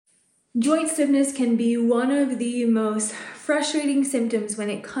Joint stiffness can be one of the most frustrating symptoms when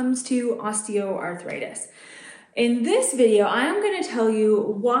it comes to osteoarthritis. In this video, I'm going to tell you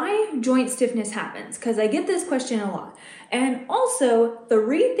why joint stiffness happens, because I get this question a lot, and also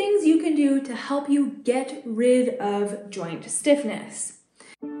 3 things you can do to help you get rid of joint stiffness.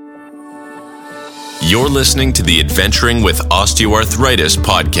 You're listening to the Adventuring with Osteoarthritis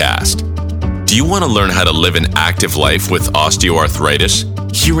podcast. Do you want to learn how to live an active life with osteoarthritis?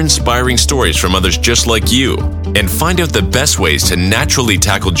 Hear inspiring stories from others just like you, and find out the best ways to naturally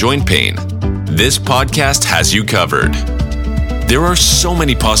tackle joint pain. This podcast has you covered. There are so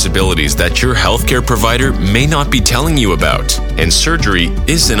many possibilities that your healthcare provider may not be telling you about, and surgery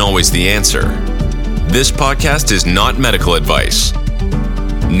isn't always the answer. This podcast is not medical advice.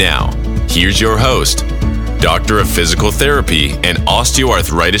 Now, here's your host, Doctor of Physical Therapy and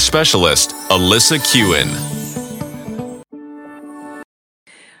Osteoarthritis Specialist, Alyssa Kewen.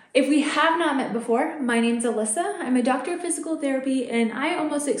 If we have not met before, my name's Alyssa. I'm a doctor of physical therapy, and I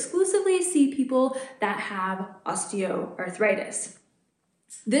almost exclusively see people that have osteoarthritis.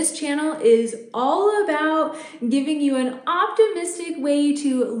 This channel is all about giving you an optimistic way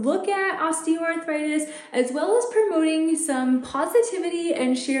to look at osteoarthritis, as well as promoting some positivity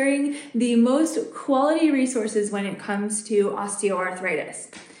and sharing the most quality resources when it comes to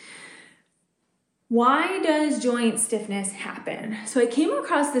osteoarthritis. Why does joint stiffness happen? So I came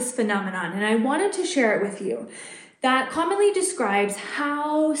across this phenomenon and I wanted to share it with you that commonly describes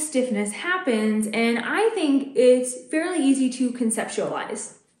how stiffness happens, and I think it's fairly easy to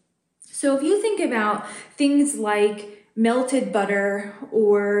conceptualize. So if you think about things like melted butter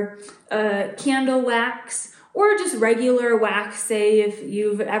or candle wax or just regular wax, say if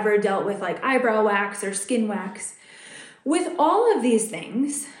you've ever dealt with like eyebrow wax or skin wax, with all of these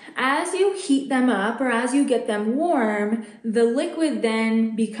things, as you heat them up or as you get them warm, the liquid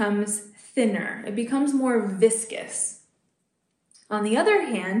then becomes thinner. It becomes more viscous. On the other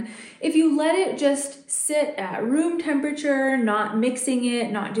hand, if you let it just sit at room temperature, not mixing it,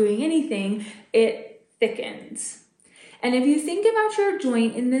 not doing anything, it thickens. And if you think about your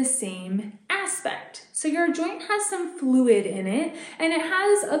joint in the same aspect, so your joint has some fluid in it, and it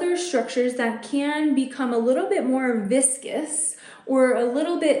has other structures that can become a little bit more viscous or a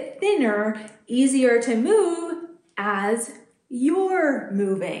little bit thinner, easier to move as you're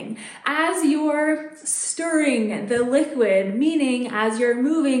moving, as you're stirring the liquid, meaning as you're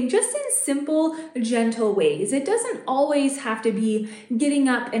moving just in simple, gentle ways. It doesn't always have to be getting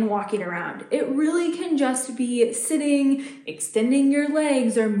up and walking around. It really can just be sitting, extending your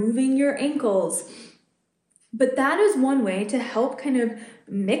legs, or moving your ankles. But that is one way to help kind of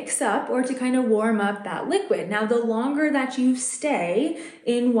mix up or to kind of warm up that liquid. Now, the longer that you stay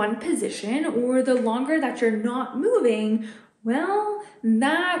in one position or the longer that you're not moving, well,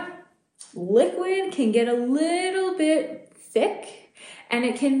 that liquid can get a little bit thick and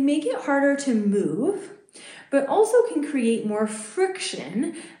it can make it harder to move, but also can create more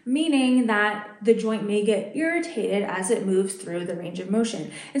friction, meaning that the joint may get irritated as it moves through the range of motion.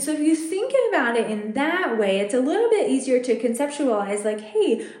 And so if you think about it in that way, it's a little bit easier to conceptualize like,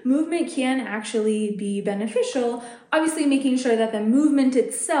 hey, movement can actually be beneficial, obviously making sure that the movement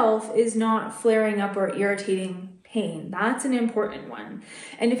itself is not flaring up or irritating pain. That's an important one.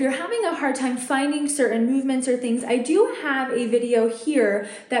 And if you're having a hard time finding certain movements or things, I do have a video here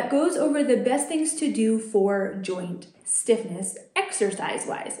that goes over the best things to do for joint stiffness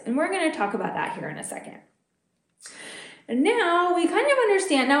exercise-wise. And we're going to talk about that here in a second. And now we kind of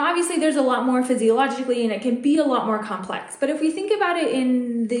understand, now obviously there's a lot more physiologically and it can be a lot more complex, but if we think about it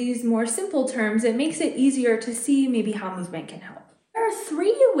in these more simple terms, it makes it easier to see maybe how movement can help. There are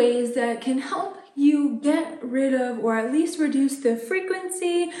 3 ways that can help you get rid of or at least reduce the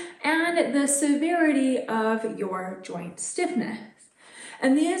frequency and the severity of your joint stiffness.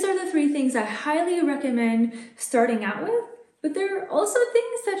 And these are the 3 things I highly recommend starting out with, but there are also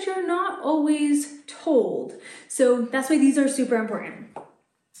things that you're not always told. So that's why these are super important.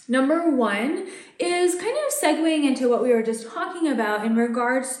 Number 1 is kind of segueing into what we were just talking about in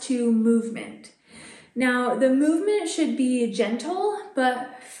regards to movement. Now, the movement should be gentle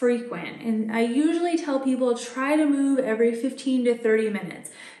but frequent, and I usually tell people try to move every 15 to 30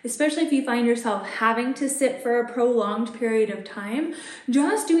 minutes, especially if you find yourself having to sit for a prolonged period of time.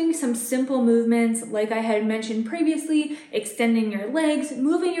 Just doing some simple movements, like I had mentioned previously, extending your legs,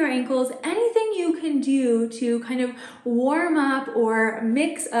 moving your ankles, anything you can do to kind of warm up or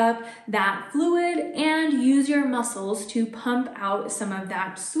mix up that fluid and use your muscles to pump out some of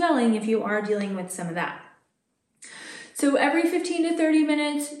that swelling if you are dealing with some of that. So every 15 to 30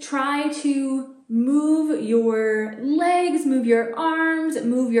 minutes, try to Move your legs, move your arms,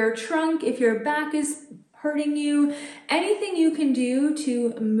 move your trunk if your back is hurting you. Anything you can do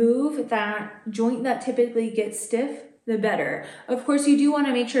to move that joint that typically gets stiff, the better. Of course, you do want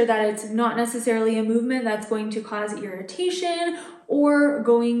to make sure that it's not necessarily a movement that's going to cause irritation or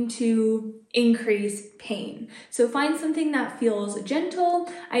going to increase pain. So find something that feels gentle.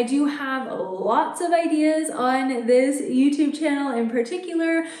 I do have lots of ideas on this YouTube channel in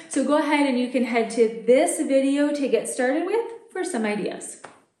particular, so go ahead and you can head to this video to get started with for some ideas.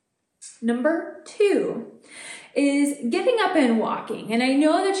 Number 2 is getting up and walking. And I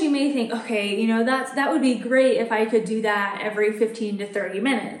know that you may think, okay, that would be great if I could do that every 15 to 30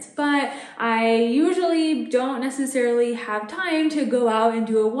 minutes, but I usually don't necessarily have time to go out and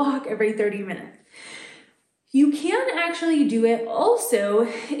do a walk every 30 minutes. You can actually do it also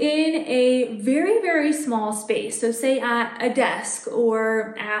in a very, very small space. So say at a desk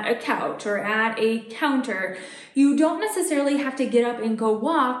or at a couch or at a counter. You don't necessarily have to get up and go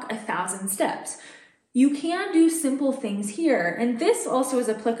walk 1,000 steps. You can do simple things here, and this also is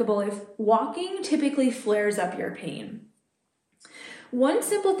applicable if walking typically flares up your pain. One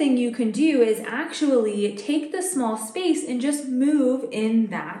simple thing you can do is actually take the small space and just move in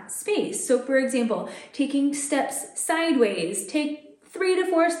that space. So for example, taking steps sideways, take 3 to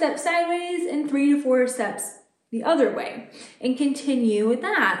 4 steps sideways and 3 to 4 steps the other way, and continue with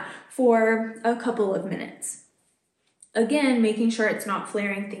that for a couple of minutes. Again, making sure it's not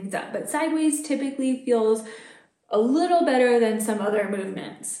flaring things up, but sideways typically feels a little better than some other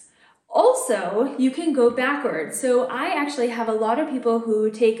movements. Also, you can go backwards. So I actually have a lot of people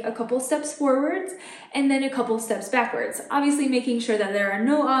who take a couple steps forwards and then a couple steps backwards. Obviously making sure that there are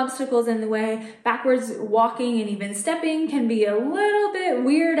no obstacles in the way. Backwards walking and even stepping can be a little bit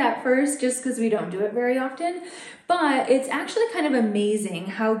weird at first just because we don't do it very often, but it's actually kind of amazing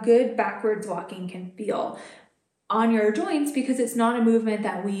how good backwards walking can feel on your joints because it's not a movement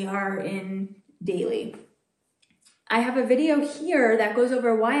that we are in daily. I have a video here that goes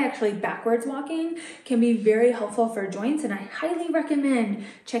over why actually backwards walking can be very helpful for joints, and I highly recommend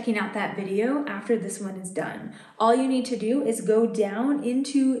checking out that video after this one is done. All you need to do is go down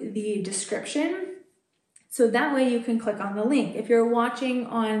into the description, so that way you can click on the link. If you're watching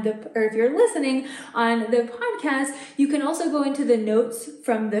or if you're listening on the podcast, you can also go into the notes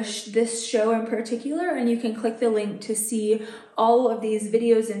from this show in particular, and you can click the link to see all of these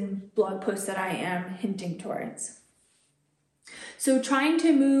videos and blog posts that I am hinting towards. So trying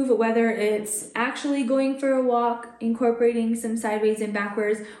to move, whether it's actually going for a walk, incorporating some sideways and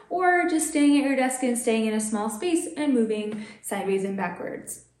backwards, or just staying at your desk and staying in a small space and moving sideways and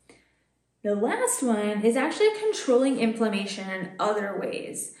backwards. The last one is actually controlling inflammation in other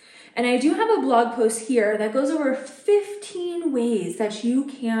ways. And I do have a blog post here that goes over 15 ways that you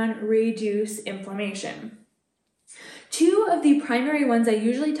can reduce inflammation. 2 of the primary ones I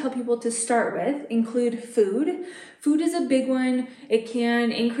usually tell people to start with include food. Food is a big one. It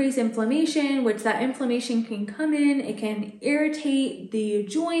can increase inflammation, which that inflammation can come in. It can irritate the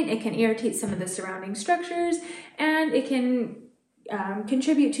joint. It can irritate some of the surrounding structures, and it can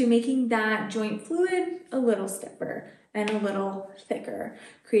contribute to making that joint fluid a little stiffer and a little thicker,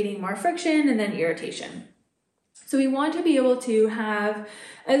 creating more friction and then irritation. So we want to be able to have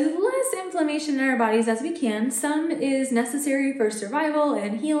as less inflammation in our bodies as we can. Some is necessary for survival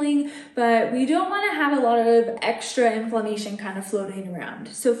and healing, but we don't want to have a lot of extra inflammation kind of floating around.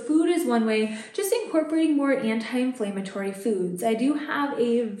 So food is one way, just incorporating more anti-inflammatory foods. I do have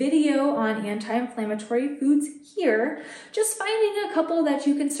a video on anti-inflammatory foods here, just finding a couple that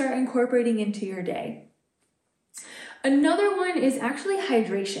you can start incorporating into your day. Another one is actually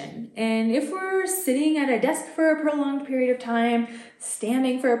hydration. And if we're sitting at a desk for a prolonged period of time,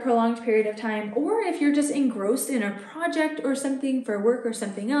 standing for a prolonged period of time, or if you're just engrossed in a project or something for work or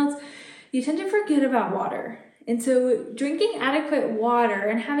something else, you tend to forget about water. And so drinking adequate water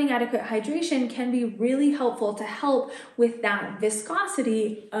and having adequate hydration can be really helpful to help with that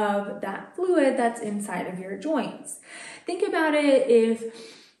viscosity of that fluid that's inside of your joints. Think about it,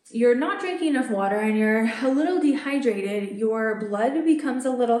 if you're not drinking enough water and you're a little dehydrated, your blood becomes a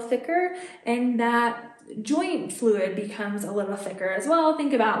little thicker and that joint fluid becomes a little thicker as well.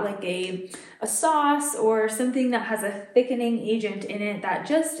 Think about like a sauce or something that has a thickening agent in it that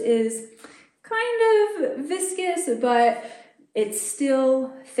just is kind of viscous, but it's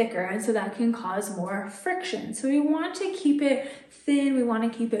still thicker, and so that can cause more friction. So we want to keep it thin, we want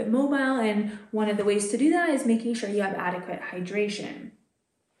to keep it mobile, and one of the ways to do that is making sure you have adequate hydration.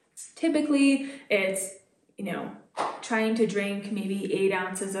 Typically, it's, trying to drink maybe 8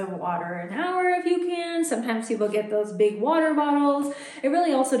 ounces of water an hour if you can. Sometimes people get those big water bottles. It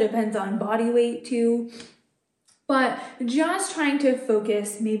really also depends on body weight too. But just trying to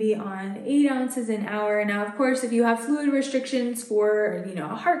focus maybe on 8 ounces an hour. Now, of course, if you have fluid restrictions for,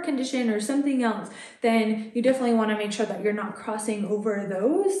 a heart condition or something else, then you definitely want to make sure that you're not crossing over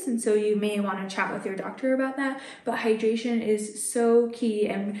those. And so you may want to chat with your doctor about that. But hydration is so key.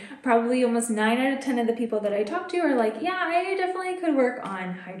 And probably almost 9 out of 10 of the people that I talk to are like, yeah, I definitely could work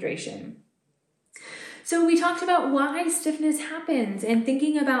on hydration. So we talked about why stiffness happens and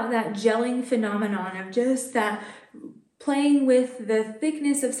thinking about that gelling phenomenon of just that playing with the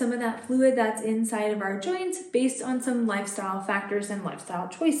thickness of some of that fluid that's inside of our joints based on some lifestyle factors and lifestyle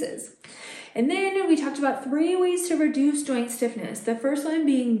choices. And then we talked about 3 ways to reduce joint stiffness. The first one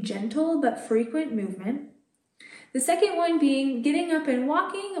being gentle but frequent movement. The second one being getting up and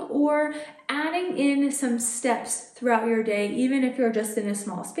walking or adding in some steps throughout your day, even if you're just in a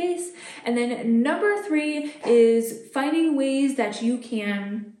small space. And then number 3 is finding ways that you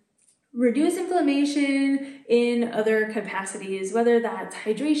can reduce inflammation in other capacities, whether that's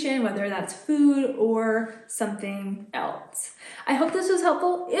hydration, whether that's food, or something else. I hope this was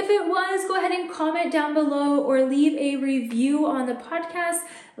helpful. If it was, go ahead and comment down below or leave a review on the podcast,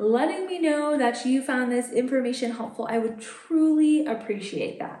 letting me know that you found this information helpful. I would truly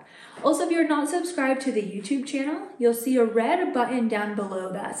appreciate that. Also, if you're not subscribed to the YouTube channel, you'll see a red button down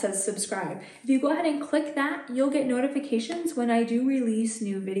below that says subscribe. If you go ahead and click that, you'll get notifications when I do release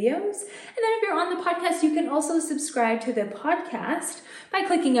new videos. And then if you're on the podcast, you can also subscribe to the podcast by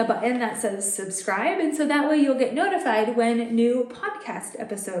clicking a button that says subscribe. And so that way you'll get notified when new podcast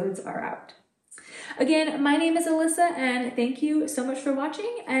episodes are out. Again, my name is Alyssa, and thank you so much for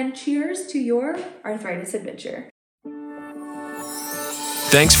watching, and cheers to your arthritis adventure.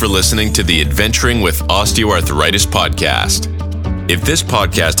 Thanks for listening to the Adventuring with Osteoarthritis podcast. If this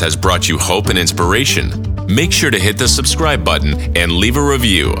podcast has brought you hope and inspiration, make sure to hit the subscribe button and leave a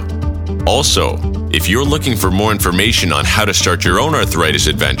review. Also, if you're looking for more information on how to start your own arthritis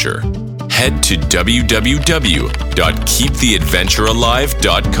adventure, head to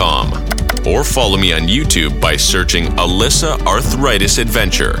www.keeptheadventurealive.com or follow me on YouTube by searching Alyssa Arthritis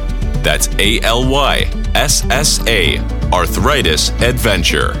Adventure. That's ALYSSA Arthritis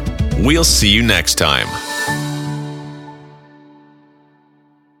Adventure. We'll see you next time.